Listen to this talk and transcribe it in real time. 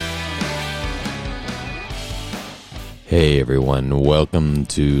Hey everyone, welcome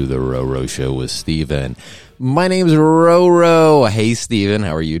to the Roro Show with Steven. My name's Roro. Hey Steven,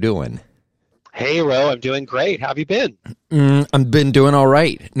 how are you doing? Hey Ro, I'm doing great. How have you been? I've been doing all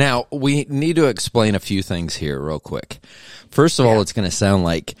right. Now, we need to explain a few things here real quick. First of all, it's going to sound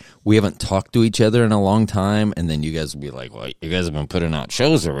like we haven't talked to each other in a long time, and then you guys will be like, well, you guys have been putting out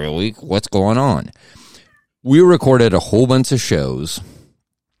shows every week. What's going on? We recorded a whole bunch of shows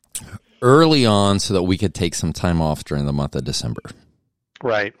early on so that we could take some time off during the month of December.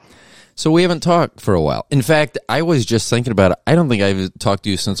 Right. So we haven't talked for a while. In fact, I was just thinking about it. I don't think I've talked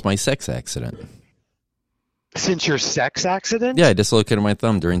to you since my sex accident. Since your sex accident? Yeah, I dislocated my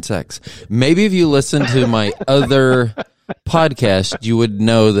thumb during sex. Maybe if you listen to my other podcast, you would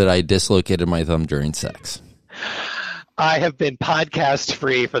know that I dislocated my thumb during sex. I have been podcast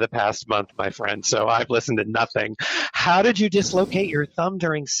free for the past month, my friend, so I've listened to nothing. How did you dislocate your thumb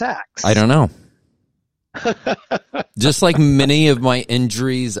during sex? I don't know. Just like many of my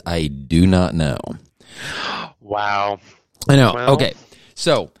injuries, I do not know. Wow. I know. Well, okay.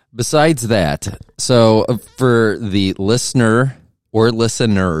 So, besides that, for the listener or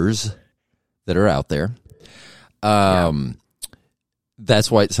listeners that are out there,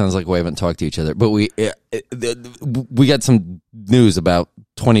 that's why it sounds like we haven't talked to each other. But we got some news about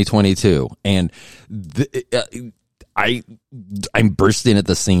 2022, and I'm bursting at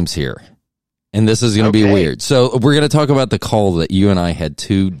the seams here. And this is going to be weird. So we're going to talk about the call that you and I had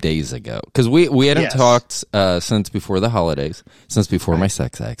 2 days ago. Because we hadn't talked since before the holidays, since before my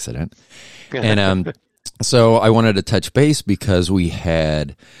sex accident. And so I wanted to touch base because we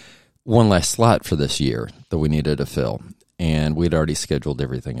had one last slot for this year that we needed to fill. And we'd already scheduled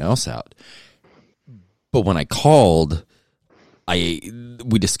everything else out. But when I called,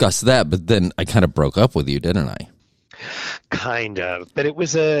 we discussed that, but then I kind of broke up with you, didn't I? Kind of, but it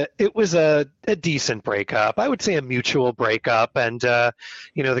was a decent breakup. I would say a mutual breakup, and the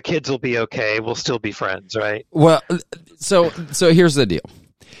kids will be okay. We'll still be friends, right? Well, so here's the deal.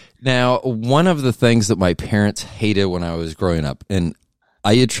 Now, one of the things that my parents hated when I was growing up, and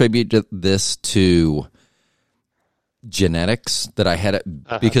I attribute this to genetics, that I had it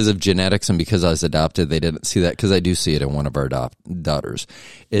because of genetics and because I was adopted. They didn't see that, because I do see it in one of our daughters,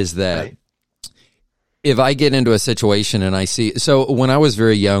 is that. Right. If I get into a situation and I see, so when I was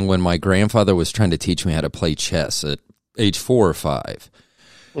very young, when my grandfather was trying to teach me how to play chess at age 4 or 5,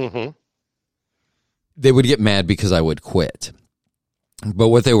 they would get mad because I would quit. But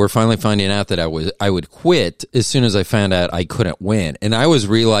what they were finally finding out that I would quit as soon as I found out I couldn't win, and I was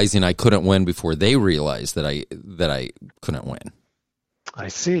realizing I couldn't win before they realized that I couldn't win. I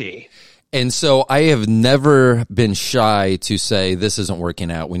see. And so I have never been shy to say, this isn't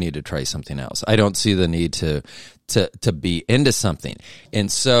working out, we need to try something else. I don't see the need to be into something. And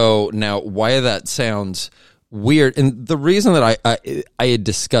so now why that sounds weird, and the reason that I had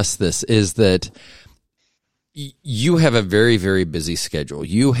discussed this is that you have a very, very busy schedule.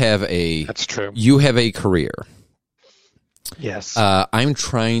 That's true. You have a career. Yes. I'm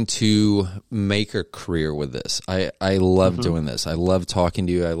trying to make a career with this. I love doing this. I love talking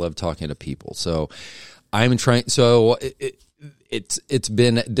to you. I love talking to people. So I'm trying. So it's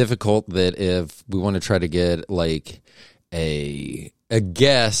been difficult that if we want to try to get like a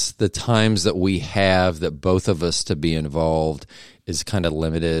guess, the times that we have that both of us to be involved is kind of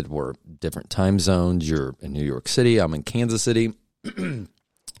limited. We're different time zones. You're in New York City. I'm in Kansas City.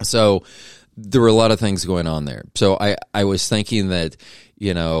 So there were a lot of things going on there. So I was thinking that,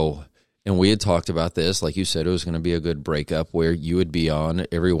 and we had talked about this, like you said, it was going to be a good breakup where you would be on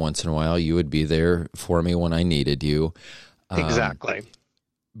every once in a while. You would be there for me when I needed you. Exactly.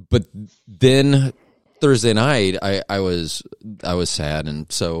 But then Thursday night, I was sad.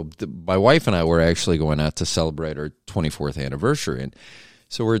 And so my wife and I were actually going out to celebrate our 24th anniversary. And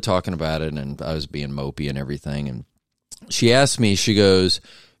so we were talking about it, and I was being mopey and everything. And she asked me, she goes,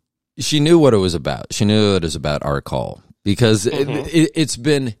 she knew what it was about. She knew that it was about our call, because it's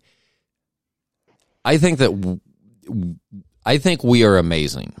been, I think we are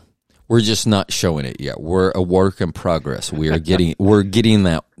amazing. We're just not showing it yet. We're a work in progress. We're getting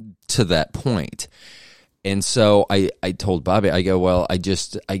that to that point. And so I told Bobby, I go,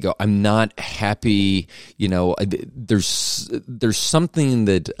 I'm not happy. There's something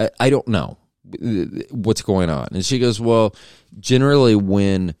that I don't know what's going on. And she goes, well, generally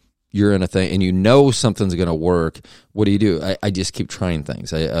when you're in a thing and something's going to work, what do? I just keep trying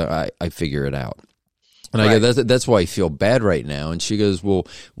things. I figure it out. And I go, that's why I feel bad right now. And she goes, well,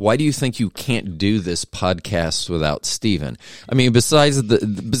 why do you think you can't do this podcast without Steven? I mean, besides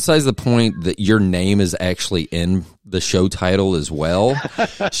the point that your name is actually in the show title as well,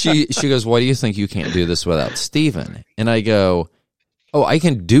 she goes, why do you think you can't do this without Steven? And I go, oh, I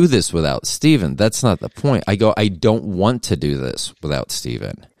can do this without Steven. That's not the point. I go, I don't want to do this without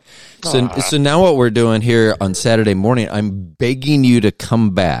Steven. So now what we're doing here on Saturday morning, I'm begging you to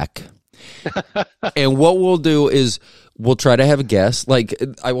come back. And what we'll do is we'll try to have a guest. Like,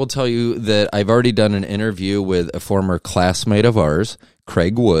 I will tell you that I've already done an interview with a former classmate of ours,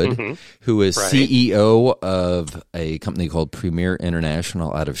 Craig Wood, who is CEO of a company called Premier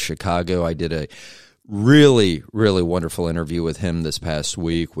International out of Chicago. I did a really, really wonderful interview with him this past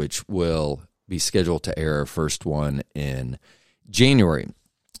week, which will be scheduled to air our first one in January.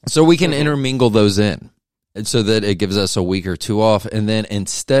 So we can intermingle those in. So that it gives us a week or two off. And then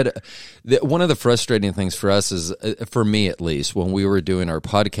one of the frustrating things for us is, for me at least, when we were doing our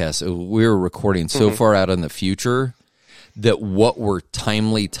podcast, we were recording so far out in the future that what were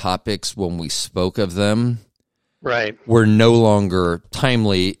timely topics when we spoke of them were no longer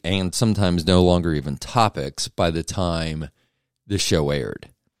timely and sometimes no longer even topics by the time the show aired.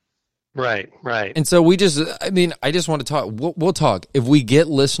 Right. And so I just want to talk. We'll talk. If we get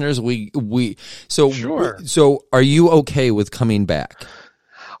listeners, sure. So are you okay with coming back?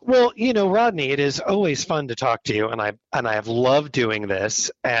 Well, Rodney, it is always fun to talk to you, and I have loved doing this.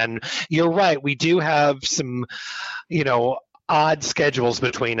 And you're right. We do have some, odd schedules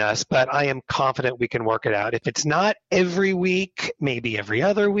between us, but I am confident we can work it out. If it's not every week, maybe every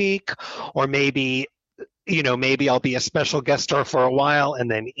other week, or maybe I'll be a special guest star for a while and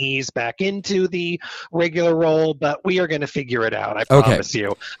then ease back into the regular role, but we are going to figure it out. I promise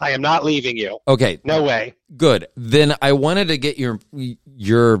you. I am not leaving you. Okay. No way. Good. Then I wanted to get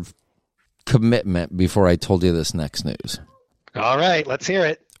your commitment before I told you this next news. All right. Let's hear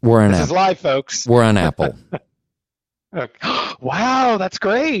it. This is live, folks. We're on Apple. Wow. That's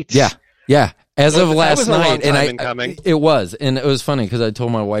great. Yeah. As of last night, it was funny because I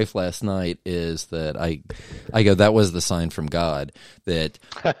told my wife last night is that I go, that was the sign from God that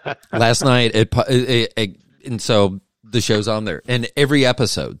last night and so the show's on there and every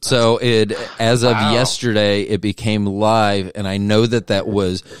episode. So as of yesterday, it became live, and I know that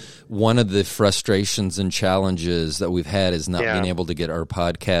was one of the frustrations and challenges that we've had is not being able to get our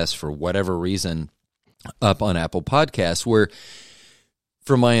podcast for whatever reason up on Apple Podcasts, where,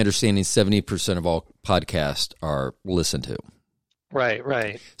 from my understanding, 70% of all podcasts are listened to.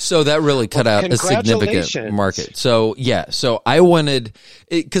 Right. So that really cut out a significant market. So, so I wanted,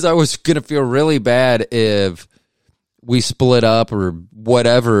 because I was going to feel really bad if we split up or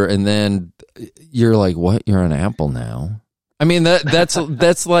whatever, and then you're like, what? You're on Apple now? I mean,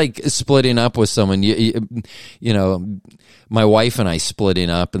 that's like splitting up with someone. My wife and I splitting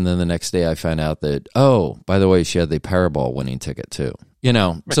up, and then the next day I found out that, oh, by the way, she had the Powerball winning ticket too.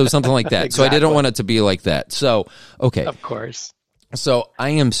 So something like that. Exactly. So I didn't want it to be like that. So, okay. Of course. So I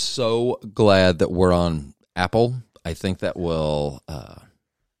am so glad that we're on Apple. I think that will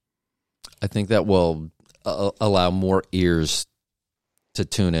allow more ears to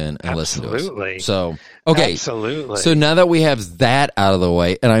tune in and listen to us. So, okay. Absolutely. So now that we have that out of the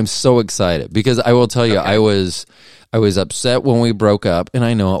way, and I'm so excited because I will tell you, I was upset when we broke up, and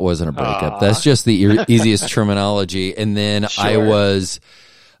I know it wasn't a breakup. That's just the easiest terminology. And then I was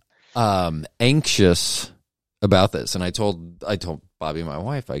anxious about this, and I told Bobby, my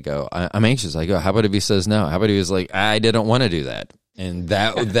wife, I go, I'm anxious. I go, how about if he says no? How about he was like, I didn't want to do that, and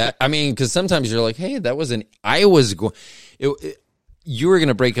that I mean, because sometimes you're like, hey, you were going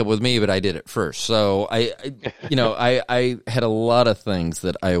to break up with me, but I did it first. So I had a lot of things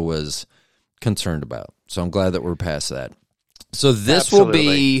that I was concerned about. So I'm glad that we're past that. So this will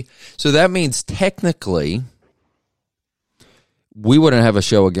be, so that means technically we wouldn't have a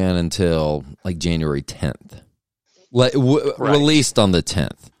show again until like January 10th, released on the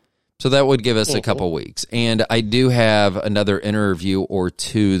 10th. So that would give us a couple weeks. And I do have another interview or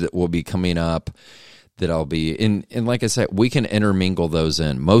two that will be coming up that I'll be in. And like I said, we can intermingle those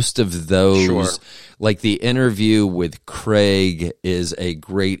in. Most of those, like the interview with Craig is a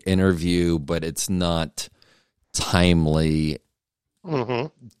great interview, but it's not timely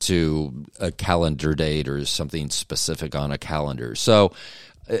to a calendar date or something specific on a calendar. So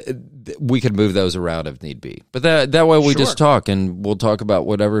we could move those around if need be. But that way we just talk, and we'll talk about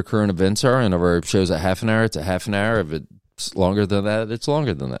whatever current events are. And if our show's a half an hour, it's a half an hour. If it's longer than that, it's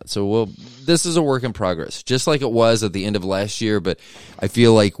longer than that. So this is a work in progress, just like it was at the end of last year. But I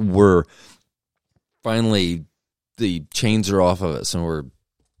feel like we're finally, the chains are off of us and we're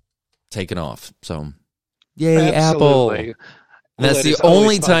taking off. So Yay, Apple. Absolutely. And that's Well, it the is always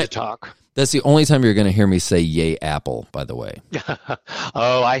only fun time. to talk. That's the only time you're going to hear me say "Yay, Apple." By the way,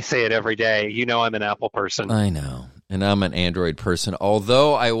 Oh, I say it every day. You know I'm an Apple person. I know, and I'm an Android person.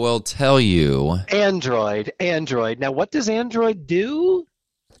 Although I will tell you, Android. Now, what does Android do?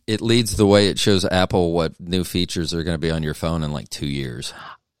 it leads the way. It shows Apple what new features are going to be on your phone in like 2 years.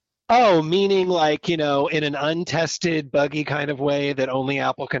 Oh, meaning like, in an untested, buggy kind of way that only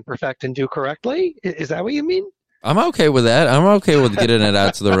Apple can perfect and do correctly? Is that what you mean? I'm okay with that. I'm okay with getting it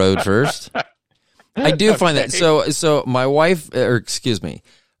out to the road first. I do find that so my wife, or excuse me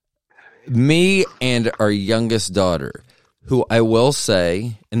and our youngest daughter, who I will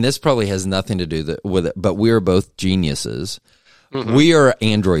say, and this probably has nothing to do with it, but we are both geniuses. Mm-hmm. We are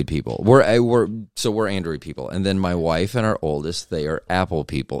Android people. We're Android people, and then my wife and our oldest, they are Apple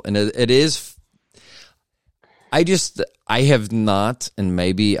people, and it is. I have not, and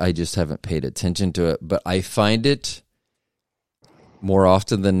maybe I just haven't paid attention to it, but I find it more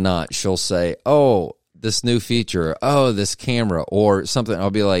often than not. She'll say, "Oh, this new feature, oh, this camera," or something.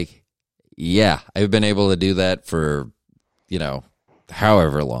 I'll be like, "Yeah, I've been able to do that for,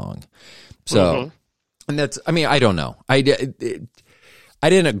 however long." So, and that's, I don't know. I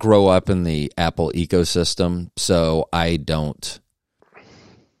didn't grow up in the Apple ecosystem, so I don't.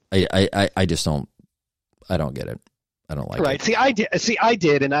 I just don't. I don't get it. I don't like it. Right. I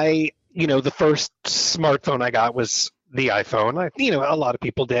did, and the first smartphone I got was the iPhone. A lot of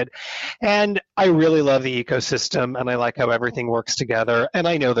people did, and I really love the ecosystem, and I like how everything works together. And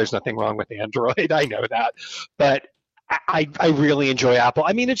I know there's nothing wrong with Android. I know that, but I really enjoy Apple.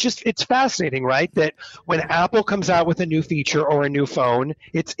 It's fascinating, right? That when Apple comes out with a new feature or a new phone,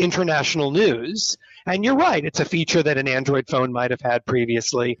 it's international news. And you're right, it's a feature that an Android phone might have had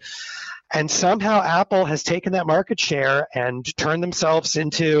previously. And somehow Apple has taken that market share and turned themselves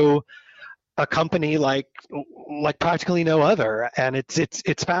into a company like practically no other. And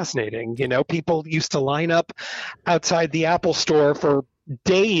it's fascinating. People used to line up outside the Apple store for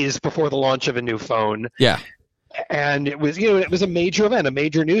days before the launch of a new phone. Yeah. And it was a major event, a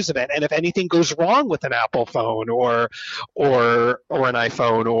major news event. And if anything goes wrong with an Apple phone or an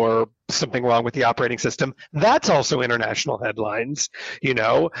iPhone or something wrong with the operating system, that's also international headlines.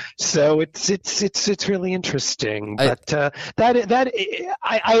 So it's really interesting. But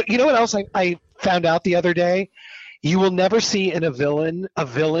you know what else I found out the other day? You will never see a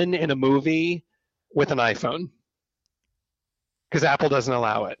villain in a movie with an iPhone because Apple doesn't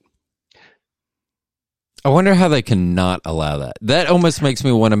allow it. I wonder how they cannot allow that. That almost makes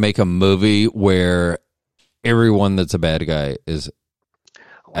me want to make a movie where everyone that's a bad guy is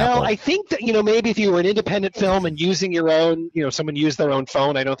Apple. Well, I think that, maybe if you were an independent film and using your own, someone used their own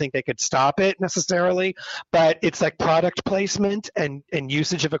phone, I don't think they could stop it necessarily. But it's like product placement and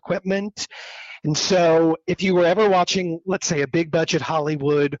usage of equipment. And so if you were ever watching, let's say, a big budget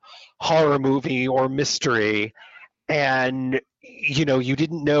Hollywood horror movie or mystery, and you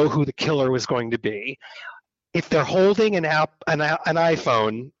didn't know who the killer was going to be, if they're holding an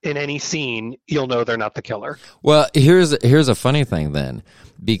iPhone in any scene, you'll know they're not the killer. Well, here's a funny thing then,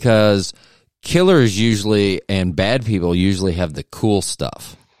 because killers usually and bad people usually have the cool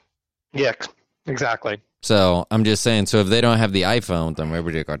stuff. Yeah, exactly. So I'm just saying, so if they don't have the iPhone, then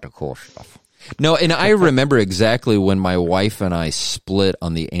maybe they got the cool stuff. No, and I remember exactly when my wife and I split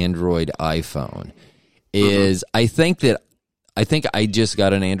on the Android iPhone. I think I just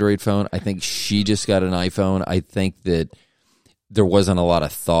got an Android phone. I think she just got an iPhone. I think that there wasn't a lot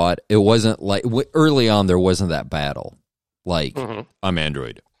of thought. It wasn't like early on there wasn't that battle. Like I'm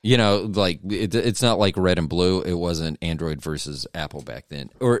Android. It's not like red and blue. It wasn't Android versus Apple back then,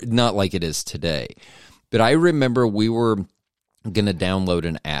 or not like it is today. But I remember we were going to download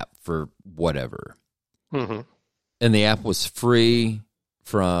an app for whatever. And the app was free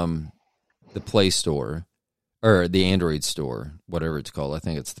from the Play Store. Or the Android store, whatever it's called. I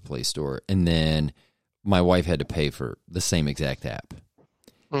think it's the Play Store. And then my wife had to pay for the same exact app.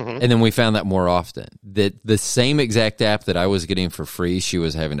 And then we found that more often, that the same exact app that I was getting for free, she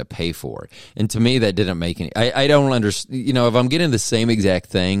was having to pay for. And to me, that didn't make any... I don't understand. If I'm getting the same exact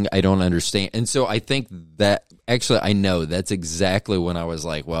thing, I don't understand. And so I think that... Actually, I know that's exactly when I was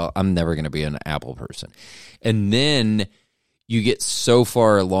like, well, I'm never going to be an Apple person. And then... you get so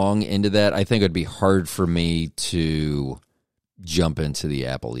far along into that, I think it would be hard for me to jump into the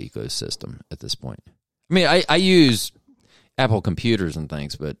Apple ecosystem at this point. I use Apple computers and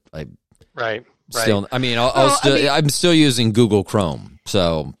things, but I'm still using Google Chrome,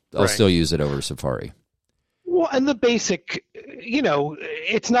 so I'll still use it over Safari. Well, and the basic,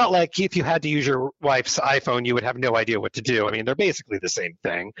 it's not like if you had to use your wife's iPhone, you would have no idea what to do. I mean, they're basically the same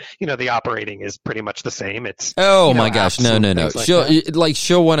thing. The operating is pretty much the same. It's Oh my gosh, apps no, and no, no. things like that.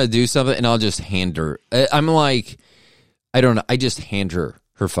 She'll want to do something, and I'll just hand her. I'm like, I don't know. I just hand her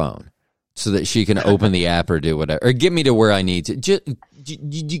phone so that she can open the app or do whatever, or get me to where I need to.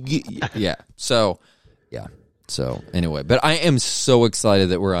 Yeah. So, yeah. So anyway, but I am so excited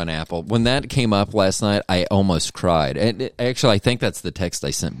that we're on Apple. When that came up last night, I almost cried. And actually, I think that's the text I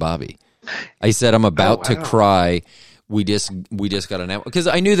sent Bobby. I said, I'm about to cry. We just got an Apple, because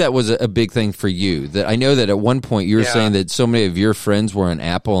I knew that was a big thing for you. That I know that at one point you were saying that so many of your friends were on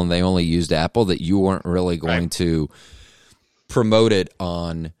Apple and they only used Apple, that you weren't really going to promote it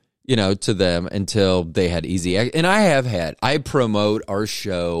on, to them until they had easy. And I promote our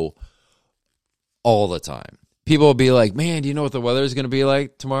show all the time. People will be like, man, do you know what the weather is going to be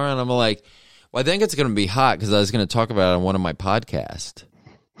like tomorrow? And I'm like, well, I think it's going to be hot because I was going to talk about it on one of my podcasts.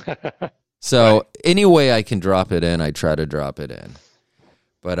 So any way I can drop it in, I try to drop it in.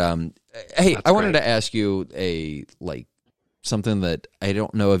 But hey, I wanted to ask you something that I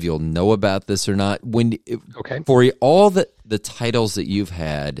don't know if you'll know about this or not. For all the titles that you've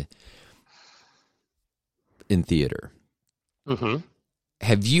had in theater,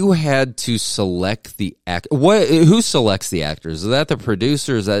 have you had to select the act? Who selects the actors? Is that the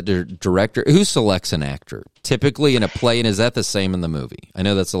producer? Is that the director? Who selects an actor typically in a play? And is that the same in the movie? I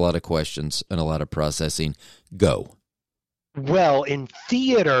know that's a lot of questions and a lot of processing. Go. Well, in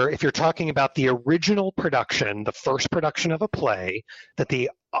theater, if you're talking about the original production, the first production of a play that the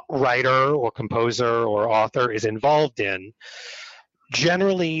writer or composer or author is involved in,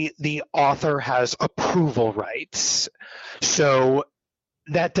 generally the author has approval rights. So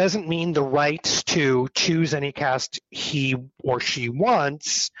that doesn't mean the rights to choose any cast he or she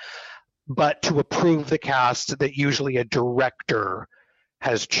wants, but to approve the cast that usually a director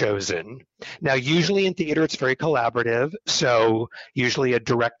has chosen. Now, usually in theater, it's very collaborative. So usually a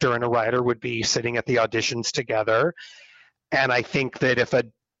director and a writer would be sitting at the auditions together. And I think that if a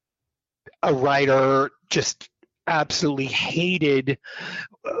writer just absolutely hated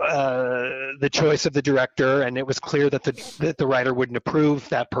the choice of the director, and it was clear that the writer wouldn't approve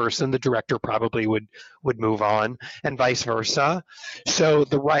that person, the director probably would move on, and vice versa. So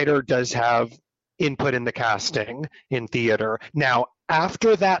the writer does have input in the casting in theater. Now,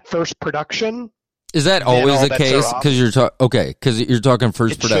 after that first production, is that always the case? Because you're talking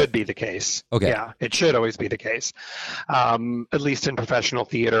first production. It should be the case. Okay. Yeah, it should always be the case, at least in professional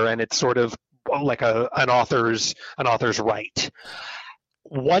theater, and it's sort of like an author's right.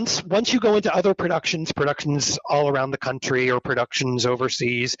 Once you go into other productions all around the country or productions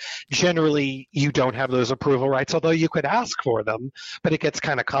overseas, generally you don't have those approval rights, although you could ask for them, but it gets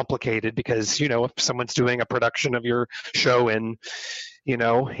kind of complicated because, if someone's doing a production of your show in,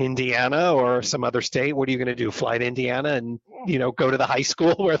 Indiana or some other state, what are you going to do? Fly to Indiana and, go to the high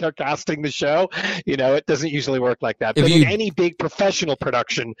school where they're casting the show? It doesn't usually work like that. But in any big professional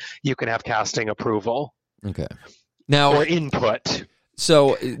production, you can have casting approval. Okay. Now, or input.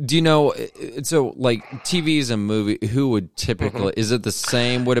 So, do you know, like TVs and movie, who would typically, is it the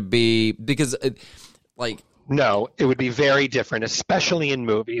same? Would it be, because No, it would be very different, especially in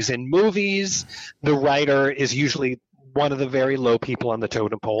movies. In movies, the writer is usually one of the very low people on the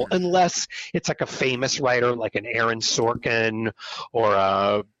totem pole, unless it's like a famous writer like an Aaron Sorkin or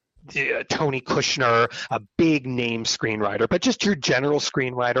a Tony Kushner, a big name screenwriter, but just your general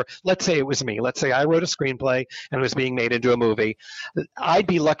screenwriter. Let's say it was me. Let's say I wrote a screenplay and it was being made into a movie. I'd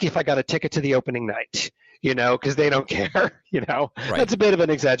be lucky if I got a ticket to the opening night, because they don't care, Right. That's a bit of an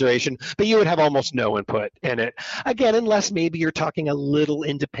exaggeration, but you would have almost no input in it. Again, unless maybe you're talking a little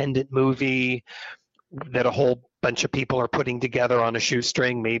independent movie that a whole bunch of people are putting together on a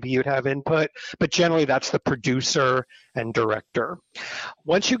shoestring, maybe you'd have input, but generally that's the producer and director.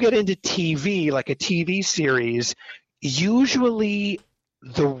 Once you get into TV, like a TV series, usually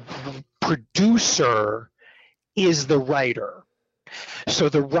the producer is the writer. So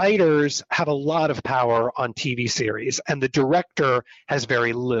the writers have a lot of power on TV series, and the director has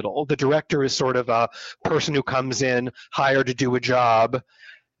very little. The director is sort of a person who comes in, hired to do a job,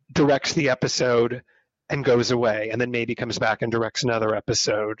 directs the episode, and goes away, and then maybe comes back and directs another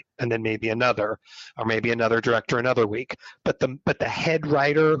episode, and then maybe another, or maybe another director another week. But the head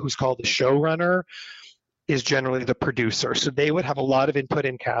writer, who's called the showrunner, is generally the producer. So they would have a lot of input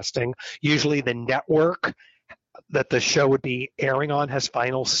in casting. Usually the network that the show would be airing on has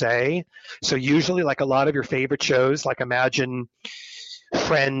final say. So usually, like a lot of your favorite shows, like imagine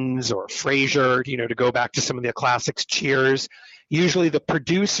Friends or Frasier, to go back to some of the classics, Cheers, usually the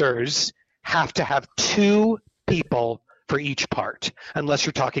producers have to have two people for each part, unless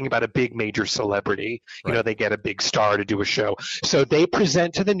you're talking about a big major celebrity. You know, they get a big star to do a show. So they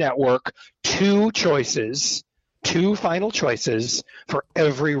present to the network two final choices for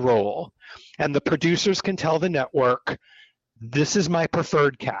every role. And the producers can tell the network, this is my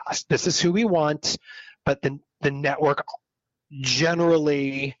preferred cast. This is who we want. But the network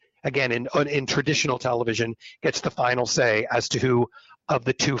generally, again, in traditional television, gets the final say as to who of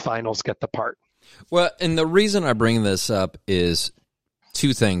the two finals get the part. Well, and the reason I bring this up is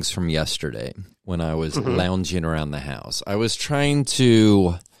two things from yesterday when I was lounging around the house. I was trying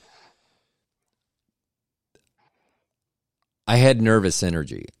to... I had nervous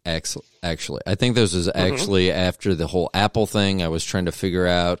energy, actually. I think this was actually after the whole Apple thing. I was trying to figure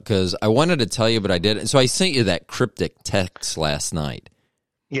out, because I wanted to tell you, but I didn't. So I sent you that cryptic text last night.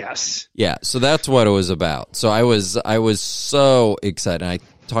 Yes. Yeah, so that's what it was about. So I was so excited. I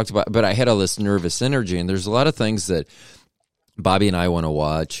talked about, but I had all this nervous energy, and there's a lot of things that Bobby and I want to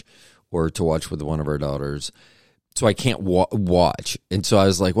watch, or to watch with one of our daughters, so I can't watch. And so I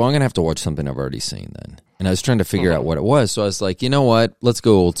was like, well, I'm going to have to watch something I've already seen then. And I was trying to figure out what it was. So I was like, you know what? Let's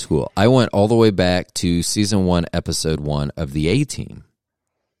go old school. I went all the way back to season 1, episode 1 of The A-Team.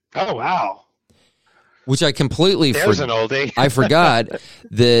 Oh, wow. Which I completely There's an oldie. I forgot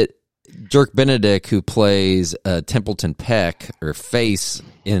that Dirk Benedict, who plays Templeton Peck, or Face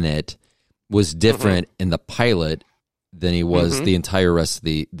in it, was different in the pilot than he was the entire rest of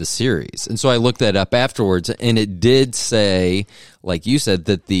the series. And so I looked that up afterwards, and it did say, like you said,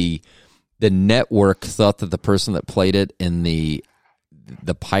 that the network thought that the person that played it in the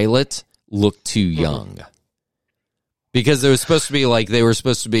pilot looked too young. Because they were supposed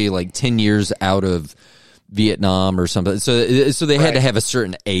to be like 10 years out of Vietnam or something. So they had to have a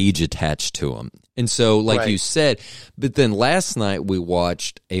certain age attached to them. And so, like you said, but then last night we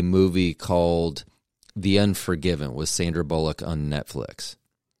watched a movie called The Unforgiven with Sandra Bullock on Netflix.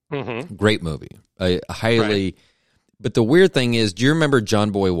 Great movie. I highly... But the weird thing is, do you remember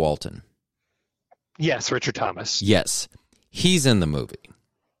John Boy Walton? Yes, Richard Thomas. Yes. He's in the movie.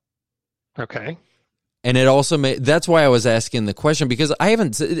 Okay. And it also that's why I was asking the question, because I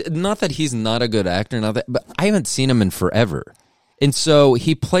haven't, not that he's not a good actor, but I haven't seen him in forever. And so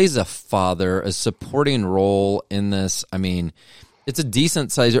he plays a father, a supporting role in this. I mean, it's a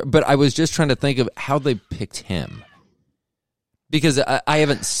decent size, but I was just trying to think of how they picked him. Because I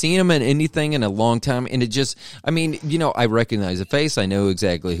haven't seen him in anything in a long time, and it just, I mean, you know, I recognize the face, I know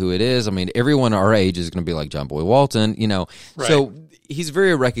exactly who it is. I mean, everyone our age is going to be like John Boy Walton, you know. So he's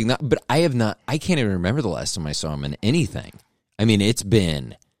very recognized, but I can't even remember the last time I saw him in anything. I mean, it's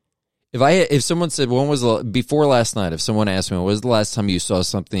been, if someone said, before last night, if someone asked me, when was the last time you saw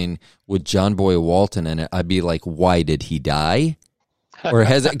something with John Boy Walton in it, I'd be like, why did he die? Or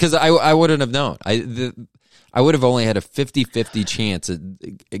has it, because I wouldn't have known. I would have only had a 50-50 chance at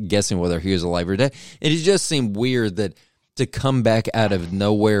guessing whether he was alive or dead. And it just seemed weird that to come back out of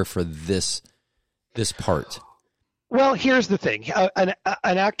nowhere for this part. Well, here's the thing. An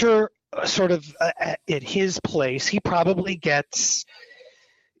actor sort of at his place, he probably gets,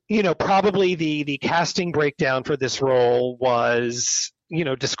 you know, probably the casting breakdown for this role was, you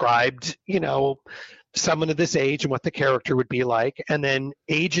know, described, you know, someone of this age and what the character would be like. And then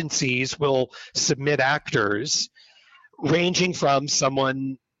agencies will submit actors ranging from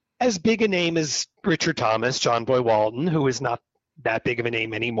someone as big a name as Richard Thomas, John Boy Walton, who is not that big of a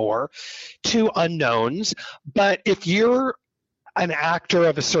name anymore, to unknowns. But if you're an actor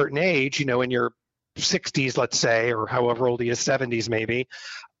of a certain age, you know, in your 60s, let's say, or however old he is, 70s maybe,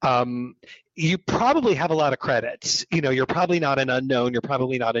 you probably have a lot of credits. You know, you're probably not an unknown. You're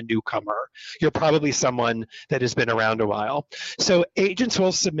probably not a newcomer. You're probably someone that has been around a while. So agents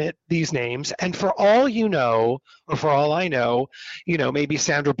will submit these names, and for all you know, or for all I know, you know, maybe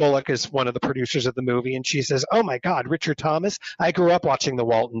Sandra Bullock is one of the producers of the movie, and she says, "Oh my God, Richard Thomas! I grew up watching the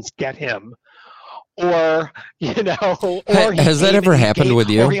Waltons. Get him." Or, you know, or has that ever happened with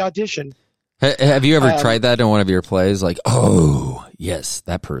you? Or he auditioned. Have you ever tried that in one of your plays? Like, oh, yes,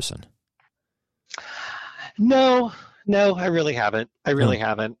 that person. No, I really haven't.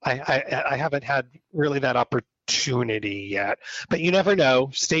 I haven't had really that opportunity yet. But you never know.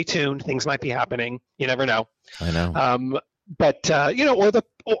 Stay tuned. Things might be happening. You never know. I know. But you know,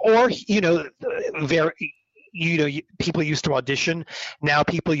 people used to audition. Now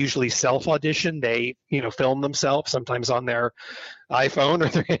people usually self-audition. They, you know, film themselves sometimes on their iPhone or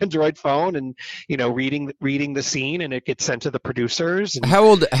their Android phone, and, you know, reading the scene, and it gets sent to the producers. And,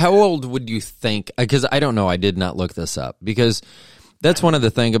 how old would you think? Because I don't know. I did not look this up, because that's one of the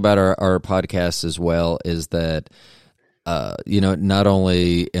things about our podcast as well, is that you know, not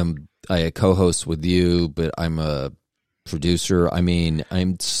only am I co-host with you, but I'm a producer. I mean,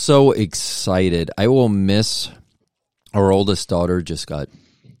 I'm so excited. I will miss our oldest daughter.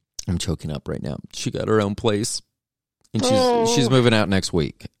 I'm choking up right now. She got her own place, and she's moving out next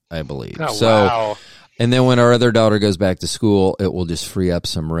week, I believe. Oh, wow. And then when our other daughter goes back to school, it will just free up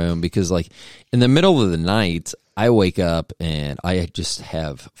some room because, like, in the middle of the night, I wake up and I just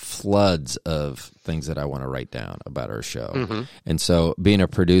have floods of things that I want to write down about our show. Mm-hmm. And so being a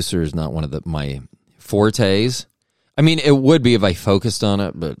producer is not one of my fortes. I mean, it would be if I focused on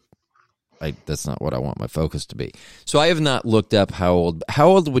it, but that's not what I want my focus to be. So I have not looked up how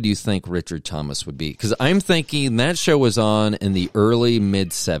old would you think Richard Thomas would be? Because I'm thinking that show was on in the early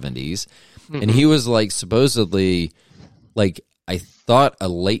mid-70s. And he was like supposedly like I thought a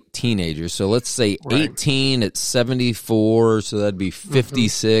late teenager. So let's say 18 at 74, so that'd be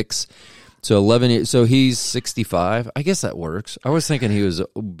 56. So 11 years. So he's 65. I guess that works. I was thinking he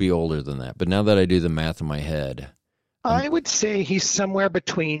would be older than that, but now that I do the math in my head, I would say he's somewhere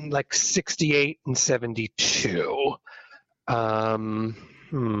between like 68 and 72.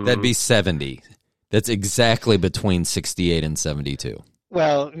 That'd be 70. That's exactly between 68 and 72.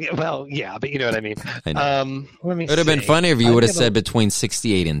 Well, yeah, but you know what I mean. I know. Let me It would have been funny if you would have said between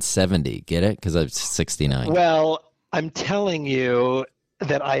 68 and 70. Get it? Because I'm 69. Well, I'm telling you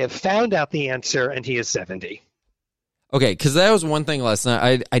that I have found out the answer, and he is 70. Okay, because that was one thing last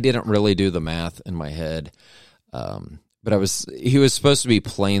night. I didn't really do the math in my head, but he was supposed to be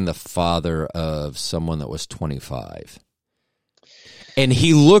playing the father of someone that was 25. And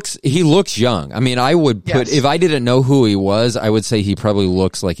he looks young. I mean, I would put, if I didn't know who he was, I would say he probably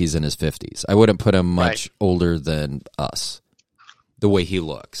looks like he's in his 50s. I wouldn't put him much older than us, the way he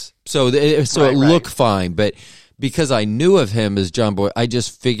looks. So it looked fine, but because I knew of him as John Boy, I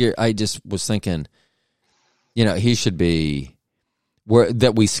just was thinking, you know, he should be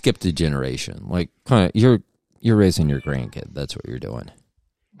that we skipped a generation. Like, kind of, you're raising your grandkid. That's what you're doing.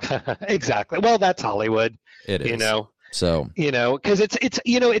 Exactly. Well, that's Hollywood. It is. You know. So, you know, because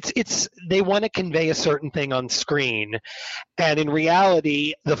it's they want to convey a certain thing on screen, and in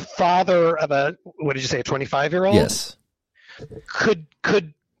reality, the father of a 25-year-old, yes, could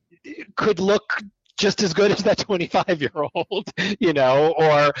look just as good as that 25-year-old, you know,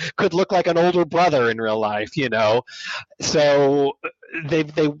 or could look like an older brother in real life, you know. So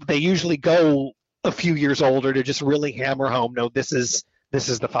they usually go a few years older to just really hammer home, no, this is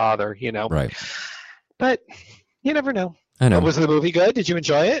the father, you know. Right. But you never know. I know. Was the movie good? Did you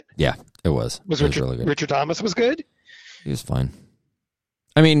enjoy it? Yeah, it was. Was really good. Richard Thomas was good? He was fine.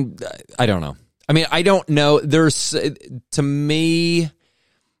 I mean, I don't know. I mean, I don't know. To me,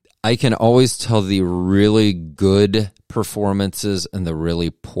 I can always tell the really good performances and the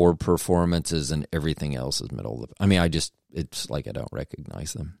really poor performances, and everything else is middle of. I mean, it's like I don't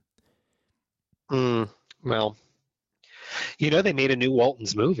recognize them. Well, you know, they made a new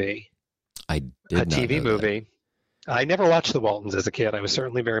Waltons movie. I did a TV movie. That. I never watched the Waltons as a kid. I was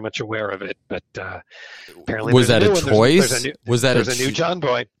certainly very much aware of it, but apparently was that a choice? There's a new John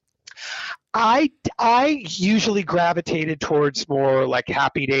Boy. I usually gravitated towards more like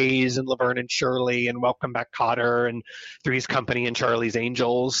Happy Days and Laverne and Shirley and Welcome Back, Kotter and Three's Company and Charlie's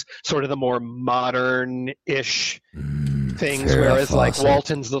Angels, sort of the more modern-ish things. Whereas like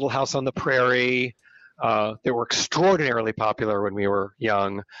Walton's Little House on the Prairie, they were extraordinarily popular when we were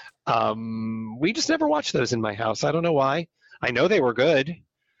young. We just never watched those in my house. I don't know why. I know they were good.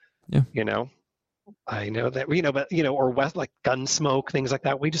 Yeah. You know, I know that, you know, but, you know, or West, like Gunsmoke, things like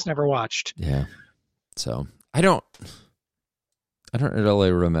that. We just never watched. Yeah. So I don't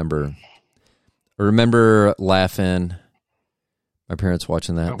really remember. I remember laughing. My parents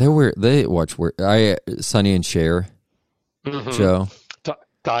watching that. They watch Sonny and Cher show.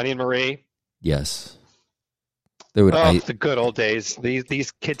 Donnie and Marie. Yes. The good old days.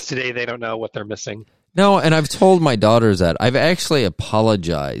 These kids today, they don't know what they're missing. No, and I've told my daughters that. I've actually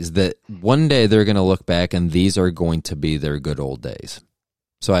apologized that one day they're going to look back and these are going to be their good old days.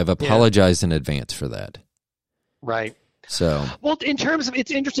 So I've apologized in advance for that. Right. So, well,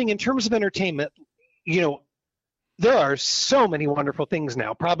 it's interesting in terms of entertainment, you know, there are so many wonderful things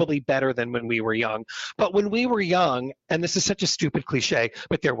now, probably better than when we were young. But when we were young, and this is such a stupid cliche,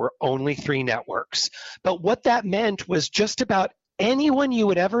 but there were only 3 networks. But what that meant was just about anyone you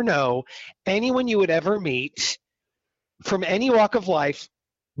would ever know, anyone you would ever meet, from any walk of life,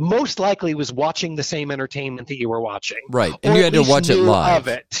 most likely was watching the same entertainment that you were watching. Right. And you had to watch it live. Of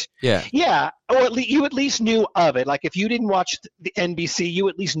it. Yeah. Yeah. Or you at least knew of it. Like if you didn't watch the NBC, you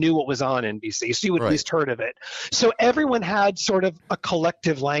at least knew what was on NBC. So you at least heard of it. So everyone had sort of a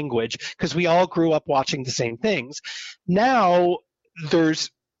collective language because we all grew up watching the same things. Now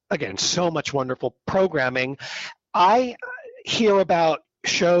there's again, so much wonderful programming. I hear about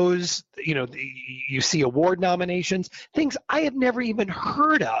shows, you see award nominations, things I have never even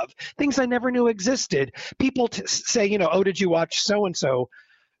heard of, things I never knew existed. People say, oh, did you watch so and so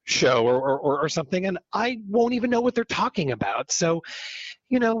show or something, and I won't even know what they're talking about. So,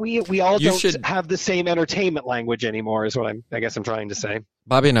 we all don't have the same entertainment language anymore, is what I guess I'm trying to say.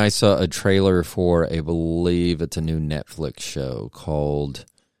 Bobby and I saw a trailer for, I believe it's a new Netflix show called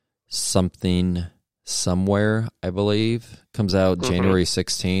Something Somewhere, I believe. Comes out January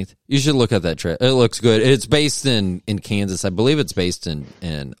 16th. You should look at that trailer. It looks good. It's based in Kansas. I believe it's based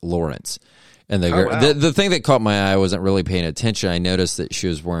in Lawrence. And the thing that caught my eye, I wasn't really paying attention. I noticed that she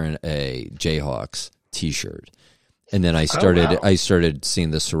was wearing a Jayhawks t-shirt. And then I started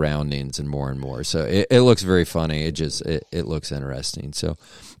seeing the surroundings and more. So it looks very funny. It looks interesting. So,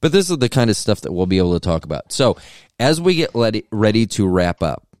 but this is the kind of stuff that we'll be able to talk about. So as we get ready to wrap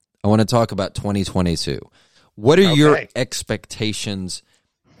up, I want to talk about 2022. What are your expectations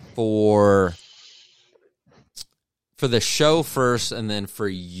for the show first, and then for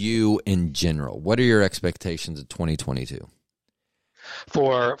you in general? What are your expectations of 2022?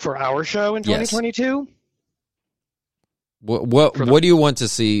 For our show in 2022? Yes. What do you want to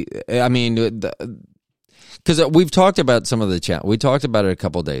see? I mean, because we've talked about some of the chat. We talked about it a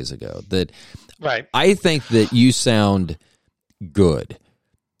couple days ago. That I think that you sound good.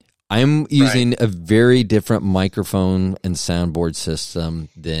 I'm using a very different microphone and soundboard system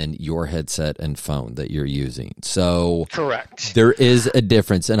than your headset and phone that you're using. So correct. There is a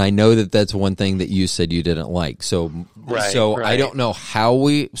difference, and I know that that's one thing that you said you didn't like. So I don't know how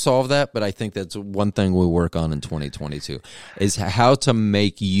we solve that, but I think that's one thing we work on in 2022 is how to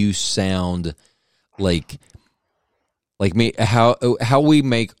make you sound like me. How we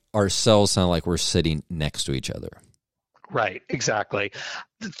make ourselves sound like we're sitting next to each other. Right, exactly.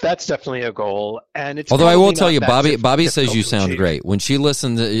 That's definitely a goal, and it's. Although I will tell you, Bobby says you sound great when she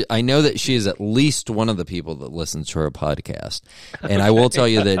listens. I know that she is at least one of the people that listens to her podcast, and I will tell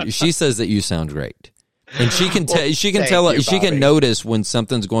you that she says that you sound great, and she can she can notice when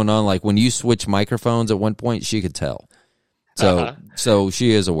something's going on. Like when you switch microphones at one point, she could tell. So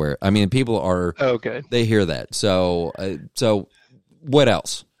she is aware. I mean, people are. Oh, good. They hear that. So what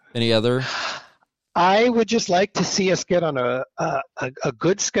else? Any other? I would just like to see us get on a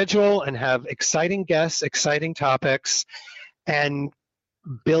good schedule and have exciting guests, exciting topics, and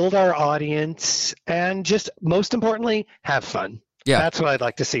build our audience, and just most importantly, have fun. Yeah. That's what I'd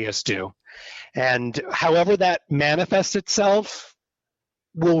like to see us do. And however that manifests itself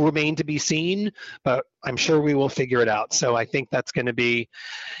will remain to be seen, but I'm sure we will figure it out. So I think that's going to be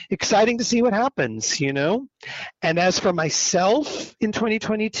exciting to see what happens, And as for myself in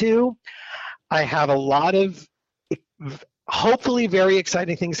 2022, I have a lot of hopefully very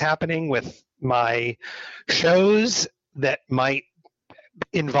exciting things happening with my shows that might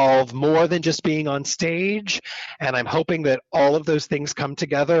involve more than just being on stage, and I'm hoping that all of those things come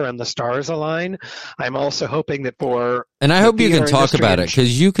together and the stars align. I'm also hoping that and I hope you can talk about it,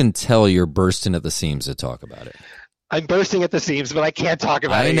 because you can tell you're bursting at the seams to talk about it. I'm bursting at the seams, but I can't talk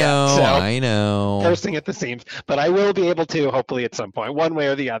about it yet. I know. Bursting at the seams. But I will be able to, hopefully at some point, one way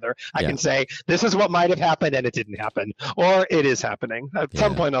or the other. I can say, this is what might have happened and it didn't happen. Or it is happening. At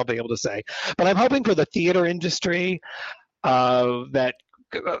some point I'll be able to say. But I'm hoping for the theater industry that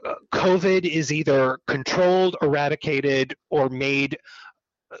COVID is either controlled, eradicated, or made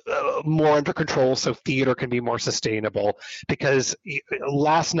more under control so theater can be more sustainable. Because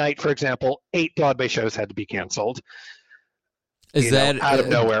last night, for example, 8 Broadway shows had to be canceled. Is that out of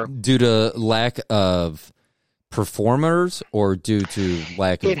nowhere due to lack of performers or due to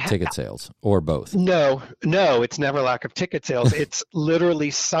lack of ticket sales, or both? No, it's never lack of ticket sales. It's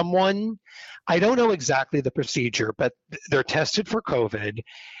literally someone, I don't know exactly the procedure, but they're tested for COVID.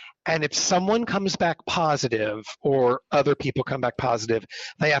 And if someone comes back positive or other people come back positive,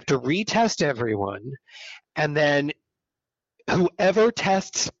 they have to retest everyone. And then whoever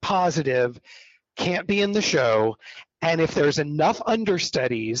tests positive can't be in the show. And if there's enough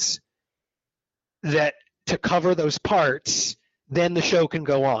understudies that to cover those parts, then the show can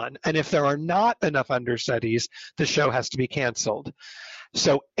go on. And if there are not enough understudies, the show has to be canceled.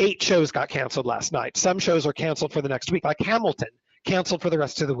 So 8 shows got canceled last night. Some shows are canceled for the next week, like Hamilton, canceled for the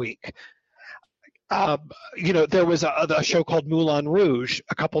rest of the week. There was a show called Moulin Rouge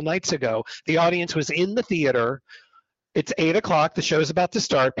a couple nights ago. The audience was in the theater. It's 8 o'clock. The show's about to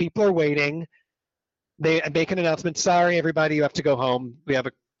start. People are waiting. They make an announcement. Sorry, everybody, you have to go home. We have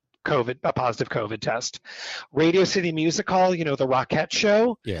a positive COVID test. Radio City Music Hall, the Rockette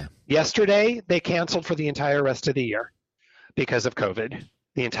show. Yeah. Yesterday, they canceled for the entire rest of the year because of COVID.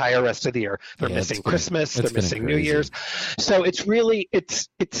 the entire rest of the year. They're missing Christmas, they're missing New Year's. So it's really, it's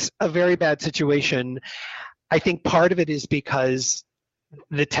a very bad situation. I think part of it is because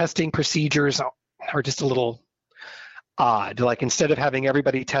the testing procedures are just a little odd. Like instead of having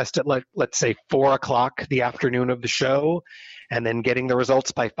everybody test at let's say 4:00 the afternoon of the show, and then getting the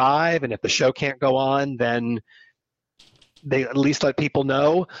results by 5, and if the show can't go on, then they at least let people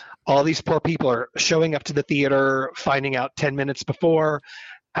know. All these poor people are showing up to the theater, finding out 10 minutes before,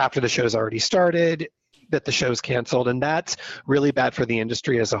 after the show's already started, that the show's canceled, and that's really bad for the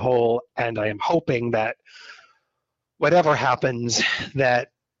industry as a whole. And I am hoping that whatever happens, that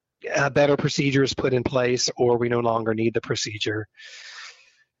better procedures put in place, or we no longer need the procedure,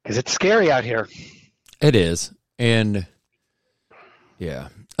 because it's scary out here. It is. And yeah,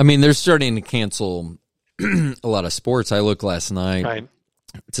 I mean, they're starting to cancel a lot of sports. I looked last night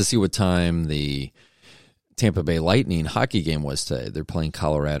to see what time the Tampa Bay Lightning hockey game was today. They're playing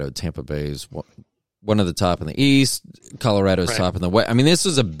Colorado. Tampa Bay's one of the top in the East, Colorado's top in the West. I mean, this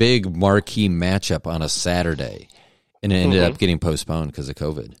was a big marquee matchup on a Saturday, and it ended up getting postponed because of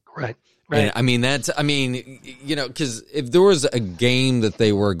COVID. Right. And I mean, because if there was a game that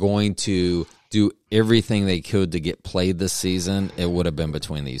they were going to do everything they could to get played this season, it would have been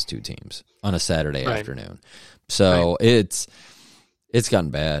between these two teams on a Saturday afternoon. So it's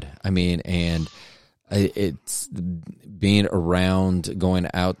gotten bad. I mean, and it's being around, going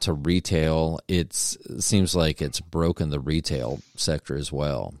out to retail. It seems like it's broken the retail sector as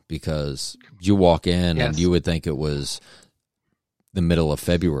well, because you walk in and you would think it was the middle of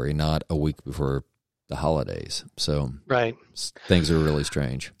February, not a week before the holidays. So things are really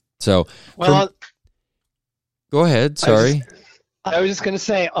strange. So, go ahead. Sorry. I was just going to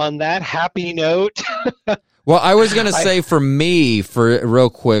say, on that happy note. Well, I was going to say for me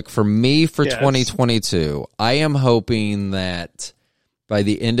 2022, I am hoping that by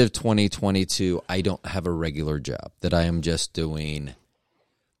the end of 2022, I don't have a regular job, that I am just doing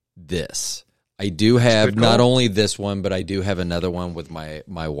this. I do have not only this one, but I do have another one with my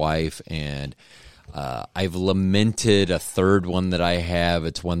wife, and I've lamented a third one that I have.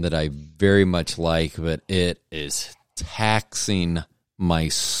 It's one that I very much like, but it is taxing my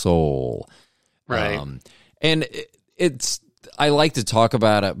soul. Right. And I like to talk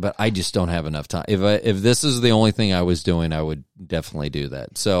about it, but I just don't have enough time. If this is the only thing I was doing, I would definitely do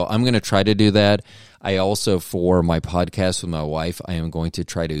that. So I'm going to try to do that. I also, for my podcast with my wife, I am going to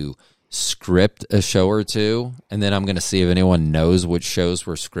try to script a show or two, and then I'm going to see if anyone knows which shows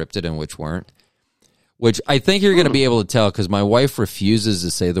were scripted and which weren't. Which I think you're going to be able to tell, because my wife refuses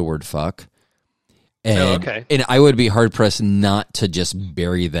to say the word fuck. And, and I would be hard-pressed not to just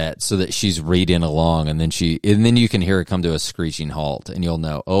bury that so that she's reading along, and then you can hear it come to a screeching halt, and you'll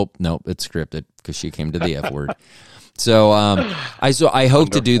know, oh, no, it's scripted, because she came to the F word. So I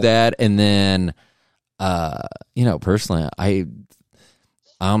hope to do that, and then, personally,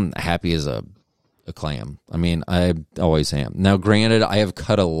 I'm happy as a clam. I mean, I always am. Now, granted, I have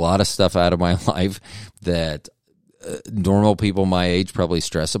cut a lot of stuff out of my life that normal people my age probably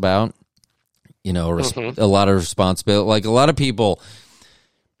stress about. A lot of responsibility. Like a lot of people.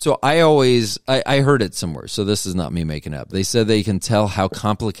 So I heard it somewhere. So this is not me making up. They said they can tell how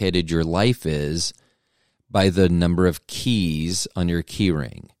complicated your life is by the number of keys on your key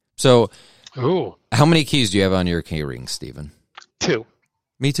ring. So, how many keys do you have on your key ring, Stephen? 2.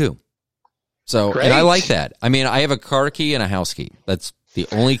 Me too. So, and I like that. I mean, I have a car key and a house key. That's the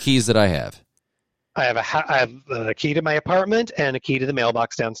only keys that I have. I have a key to my apartment and a key to the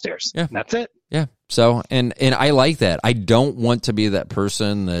mailbox downstairs. Yeah. And that's it. Yeah. So, and I like that. I don't want to be that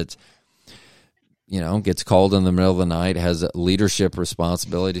person that, gets called in the middle of the night, has leadership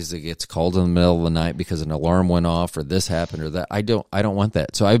responsibilities, that gets called in the middle of the night because an alarm went off or this happened or that. I don't want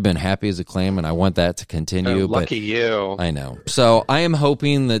that. So I've been happy as a clam, and I want that to continue. Lucky you. I know. So I am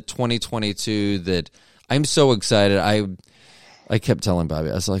hoping that 2022, that I'm so excited. I kept telling Bobby,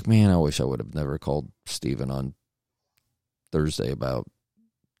 I was like, man, I wish I would have never called Steven on Thursday about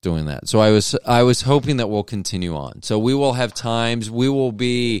doing that. So I was hoping that we'll continue on. So we will have times,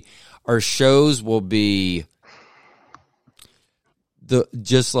 our shows will be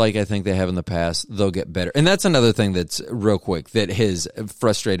just like I think they have in the past, they'll get better. And that's another thing that's real quick that has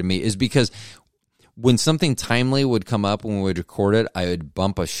frustrated me, is because when something timely would come up when we would record it, I would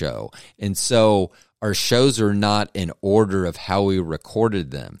bump a show. And so our shows are not in order of how we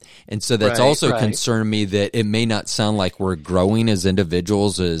recorded them. And so that's also concerned me, that it may not sound like we're growing as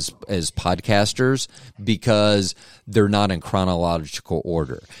individuals, as podcasters, because they're not in chronological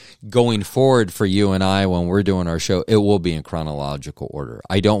order. Going forward for you and I, when we're doing our show, it will be in chronological order.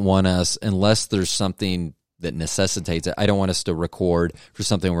 I don't want us, unless there's something that necessitates it. I don't want us to record for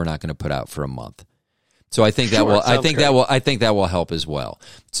something we're not going to put out for a month. So I think that will. I think that will help as well.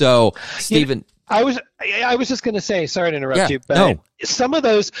 So, Stephen. I was just going to say, sorry to interrupt you, but some of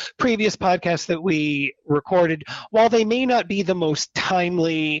those previous podcasts that we recorded, while they may not be the most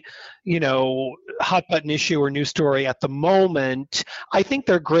timely, hot button issue or news story at the moment, I think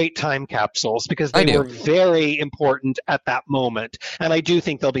they're great time capsules because they were very important at that moment. And I do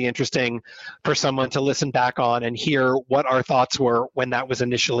think they'll be interesting for someone to listen back on and hear what our thoughts were when that was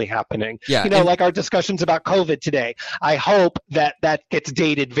initially happening. Yeah, like our discussions about COVID today. I hope that gets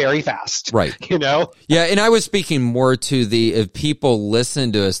dated very fast. Right. Yeah, and I was speaking more to if people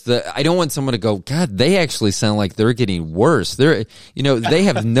listen to us, I don't want someone to go, God, they actually sound like they're getting worse. They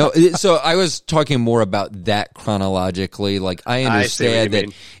have no. So I was talking more about that chronologically. Like I understand that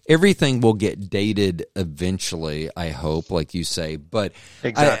everything will get dated eventually. I hope, like you say, but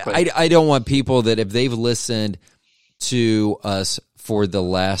exactly. I don't want people that if they've listened to us for the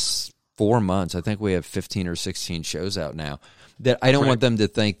last 4 months, I think we have 15 or 16 shows out now. That I don't want them to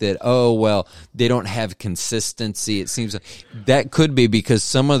think that, they don't have consistency. It seems like that could be because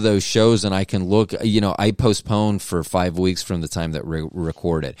some of those shows, and I can look, I postponed for 5 weeks from the time that we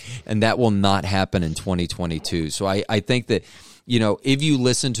recorded, and that will not happen in 2022. So I think that, if you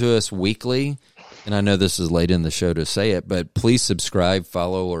listen to us weekly, and I know this is late in the show to say it, but please subscribe,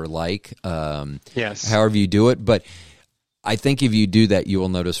 follow, or like, however you do it. But I think if you do that, you will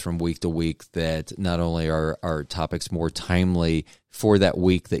notice from week to week that not only are our topics more timely for that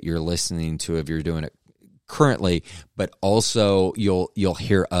week that you're listening to, if you're doing it currently, but also you'll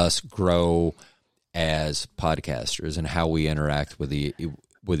hear us grow as podcasters and how we interact with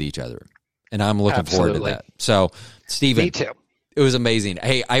each other. And I'm looking forward to that. So, Stephen, me too. It was amazing.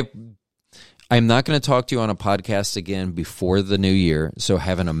 Hey, I'm not going to talk to you on a podcast again before the new year. So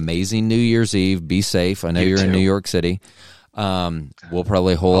have an amazing New Year's Eve. Be safe. I know you're in New York City. We'll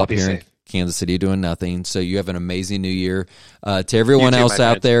probably hole up here in Kansas City doing nothing. So you have an amazing New Year. To everyone else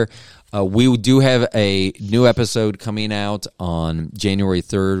out there, we do have a new episode coming out on January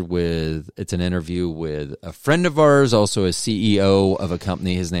 3rd it's an interview with a friend of ours, also a CEO of a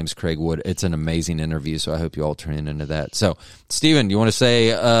company. His name's Craig Wood. It's an amazing interview, so I hope you all turn into that. So, Stephen, you want to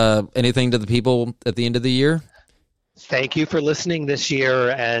say anything to the people at the end of the year? Thank you for listening this year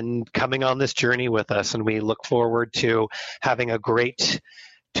and coming on this journey with us, and we look forward to having a great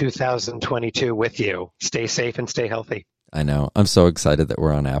 2022 with you. Stay safe and stay healthy. I know. I'm so excited that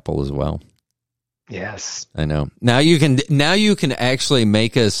we're on Apple as well. Yes. I know. Now you can actually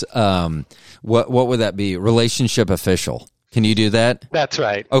make us what would that be? Relationship official. Can you do that? That's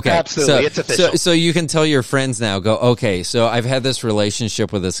right. Okay. Absolutely. It's official. So you can tell your friends now, okay, so I've had this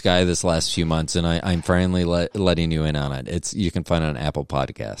relationship with this guy this last few months, and I'm finally letting you in on it. You can find it on Apple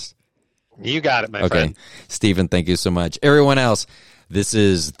Podcast. You got it, my friend. Okay. Stephen, thank you so much. Everyone else, this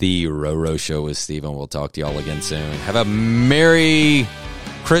is the Roro Show with Stephen. We'll talk to you all again soon. Have a Merry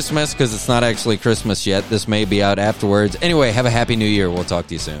Christmas, because it's not actually Christmas yet. This may be out afterwards. Anyway, have a Happy New Year. We'll talk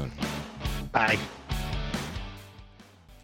to you soon. Bye.